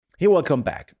Hey, welcome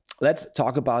back. Let's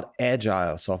talk about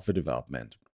Agile software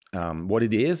development, what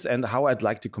it is and how I'd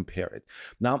like to compare it.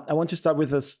 Now, I want to start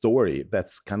with a story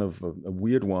that's kind of a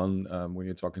weird one when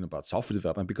you're talking about software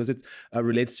development because it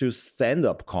relates to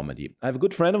stand-up comedy. I have a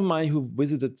good friend of mine who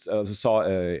saw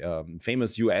a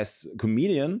famous US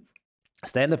comedian,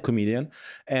 stand-up comedian,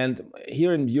 and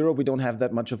here in Europe we don't have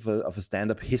that much of a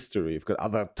stand-up history. We've got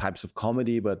other types of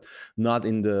comedy, but not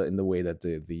in the way that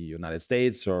the United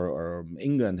States or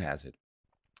England has it.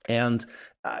 And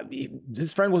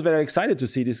his friend was very excited to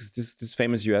see this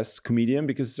famous US comedian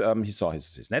because he saw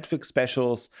his Netflix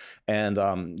specials, and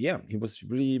he was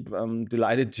really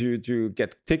delighted to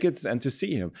get tickets and to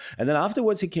see him. And then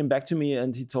afterwards, he came back to me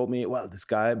and he told me, "Well, this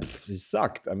guy, he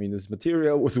sucked. I mean, this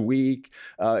material was weak.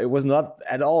 It was not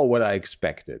at all what I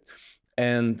expected."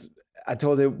 And I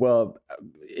told him, "Well,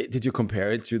 did you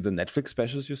compare it to the Netflix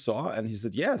specials you saw?" And he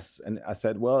said, "Yes." And I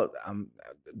said, "Well,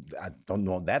 I don't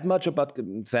know that much about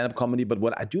stand-up comedy, but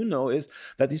what I do know is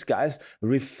that these guys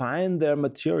refine their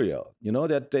material. You know,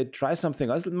 that they try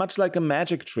something else, much like a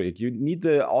magic trick. You need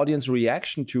the audience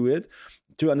reaction to it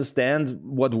to understand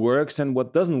what works and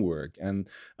what doesn't work. And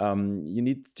you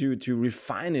need to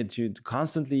refine it, to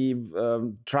constantly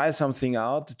try something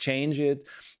out, change it,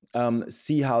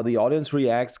 see how the audience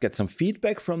reacts, get some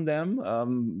feedback from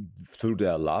them through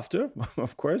their laughter,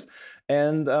 of course,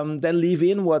 and then leave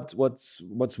in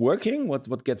what's working,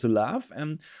 what gets a laugh,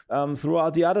 and throw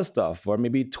out the other stuff, or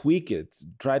maybe tweak it,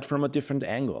 try it from a different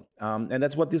angle. And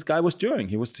that's what this guy was doing.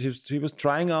 He was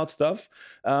trying out stuff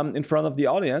in front of the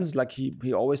audience, like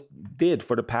he always did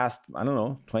for the past, I don't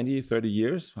know, 20, 30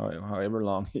 years, however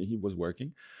long he was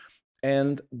working.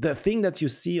 And the thing that you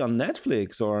see on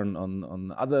Netflix or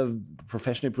on other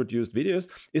professionally produced videos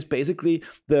is basically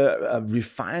the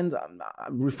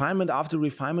refinement after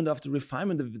refinement after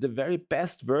refinement, the very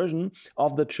best version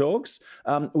of the jokes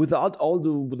without all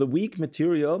the weak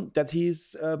material that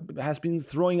has been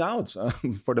throwing out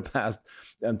for the past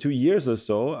 2 years or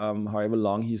so, however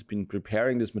long he's been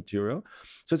preparing this material.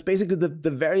 So it's basically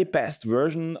the very best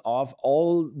version of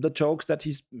all the jokes that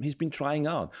he's been trying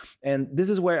out. And this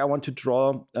is where I want to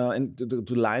draw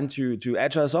to line to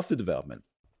Agile software development.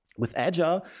 With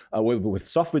Agile, with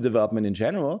software development in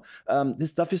general, this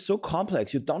stuff is so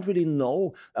complex. You don't really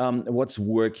know what's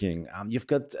working. You've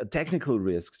got technical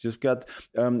risks. You've got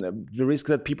the risk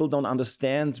that people don't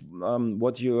understand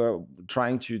what you're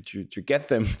trying to get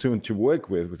them to work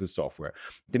with the software.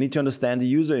 They need to understand the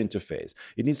user interface.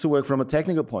 It needs to work from a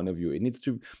technical point of view. It needs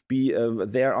to be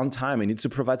there on time. It needs to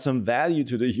provide some value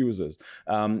to the users.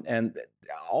 And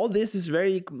all this is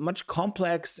very much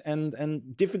complex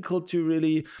and difficult to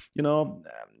really,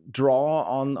 draw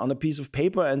on a piece of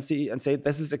paper and say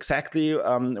this is exactly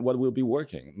what will be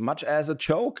working. Much as a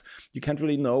joke, you can't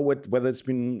really know whether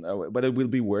it will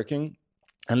be working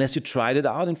unless you tried it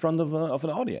out in front of an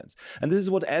audience. And this is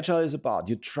what Agile is about.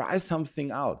 You try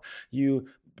something out. You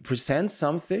present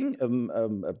something,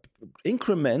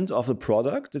 increment of the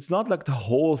product. It's not like the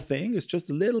whole thing. It's just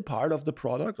a little part of the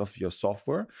product of your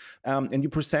software. And you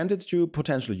present it to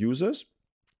potential users,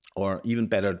 or even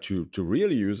better to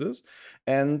real users,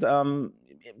 and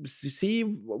see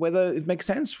whether it makes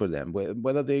sense for them,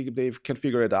 whether they can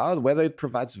figure it out, whether it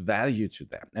provides value to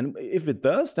them. And if it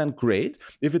does, then great.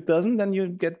 If it doesn't, then you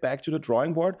get back to the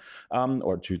drawing board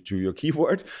or to your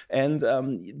keyboard, and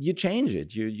you change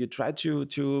it. You try to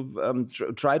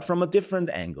try it from a different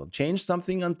angle, change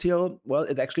something until, well,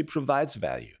 it actually provides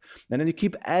value. And then you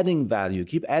keep adding value,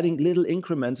 keep adding little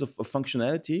increments of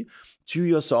functionality to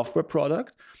your software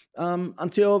product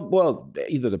until, well,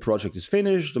 either the project is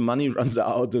finished, the money runs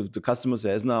out, the customer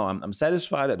says, "No, I'm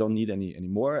satisfied, I don't need any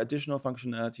more additional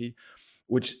functionality,"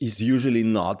 which is usually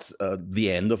not the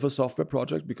end of a software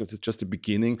project, because it's just the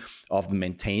beginning of the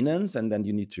maintenance, and then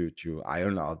you need to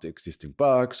iron out the existing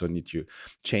bugs, or need to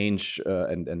change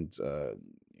and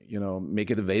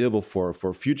make it available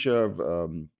for future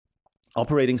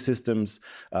operating systems,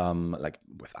 like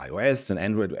with iOS and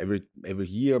Android. Every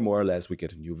year, more or less, we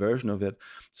get a new version of it.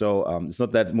 So it's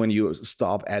not that when you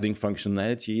stop adding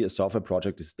functionality, a software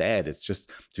project is dead. It's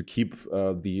just to keep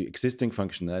the existing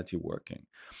functionality working.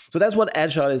 So that's what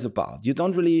Agile is about.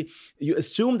 You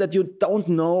assume that you don't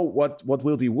know what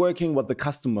will be working, what the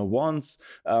customer wants,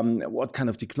 what kind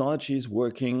of technology is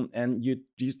working, and you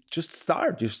just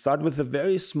start. You start with a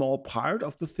very small part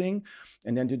of the thing,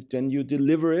 and then you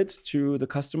deliver it to the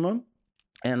customer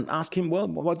and ask him, "Well,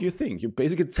 what do you think?" You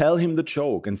basically tell him the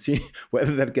joke and see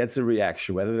whether that gets a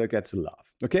reaction, whether that gets a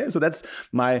laugh. Okay, so that's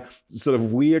my sort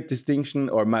of weird distinction,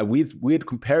 or my weird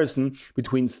comparison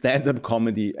between stand-up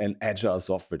comedy and Agile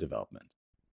software development.